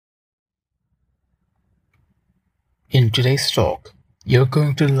In today's talk, you're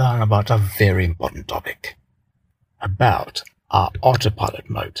going to learn about a very important topic, about our autopilot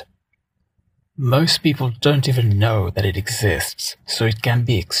mode. Most people don't even know that it exists, so it can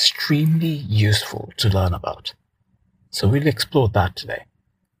be extremely useful to learn about. So we'll explore that today.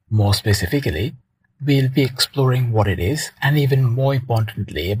 More specifically, we'll be exploring what it is and even more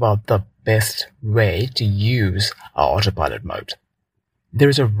importantly about the best way to use our autopilot mode. There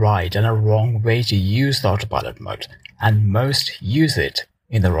is a right and a wrong way to use the autopilot mode, and most use it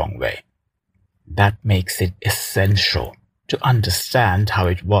in the wrong way. That makes it essential to understand how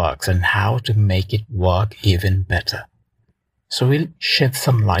it works and how to make it work even better. So we'll shed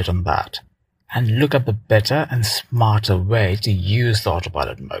some light on that and look at the better and smarter way to use the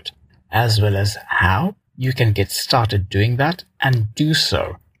autopilot mode, as well as how you can get started doing that and do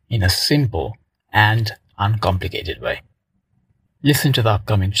so in a simple and uncomplicated way. Listen to the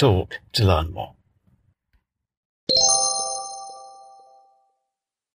upcoming talk to learn more.